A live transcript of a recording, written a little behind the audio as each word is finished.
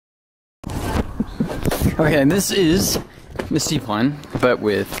Okay, this is the seaplane, but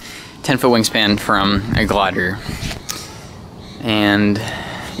with 10-foot wingspan from a glider. And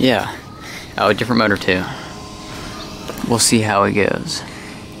yeah, a different motor too. We'll see how it goes.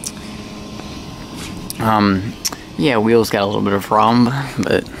 Yeah, wheels got a little bit of problem,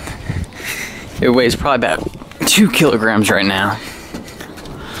 but it weighs probably about 2 kilograms right now.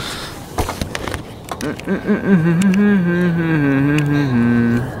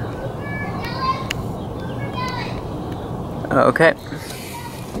 Okay.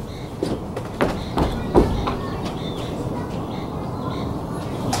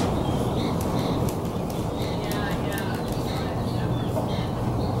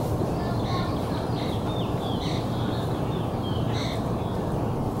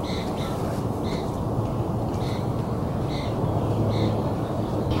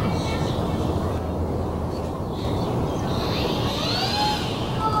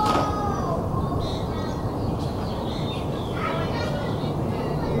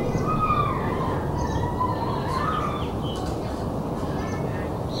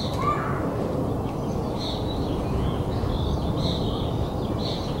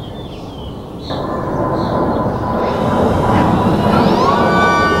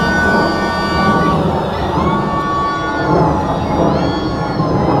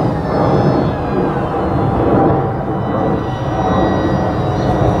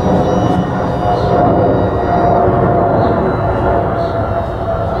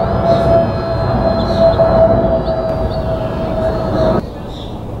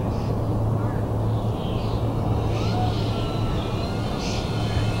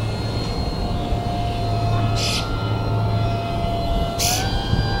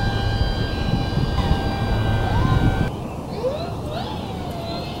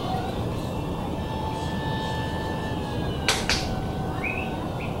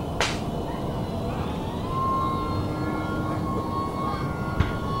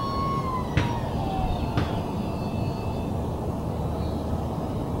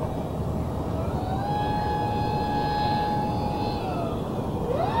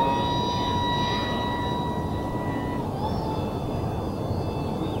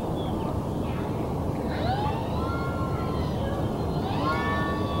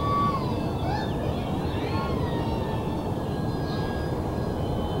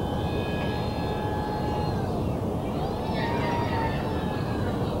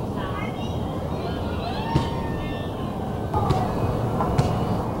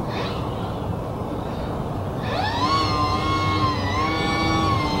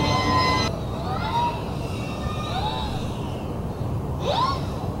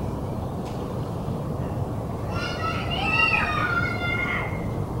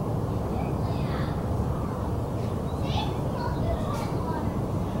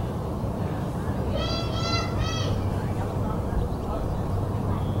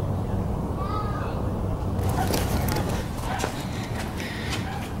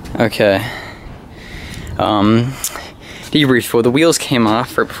 Okay. Debrief. Well, the wheels came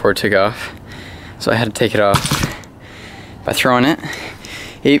off right before it took off, so I had to take it off by throwing it.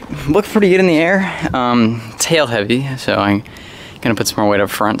 It looked pretty good in the air. Tail heavy, so I'm gonna put some more weight up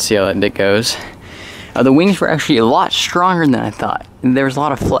front, see how that bit goes. The wings were actually a lot stronger than I thought. There was a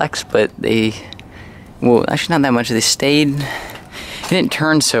lot of flex, but well, actually not that much. They stayed. It didn't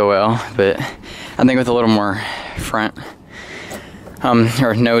turn so well, but I think with a little more front.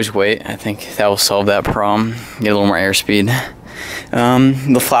 Or nose weight, I think that will solve that problem. Get a little more airspeed.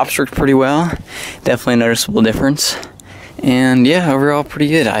 The flaps worked pretty well. Definitely a noticeable difference. And yeah, overall pretty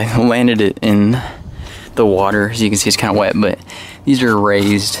good. I landed it in the water. As you can see, it's kind of wet, but these are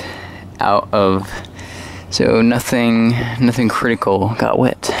raised out of, so nothing critical got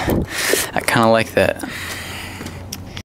wet. I kind of like that.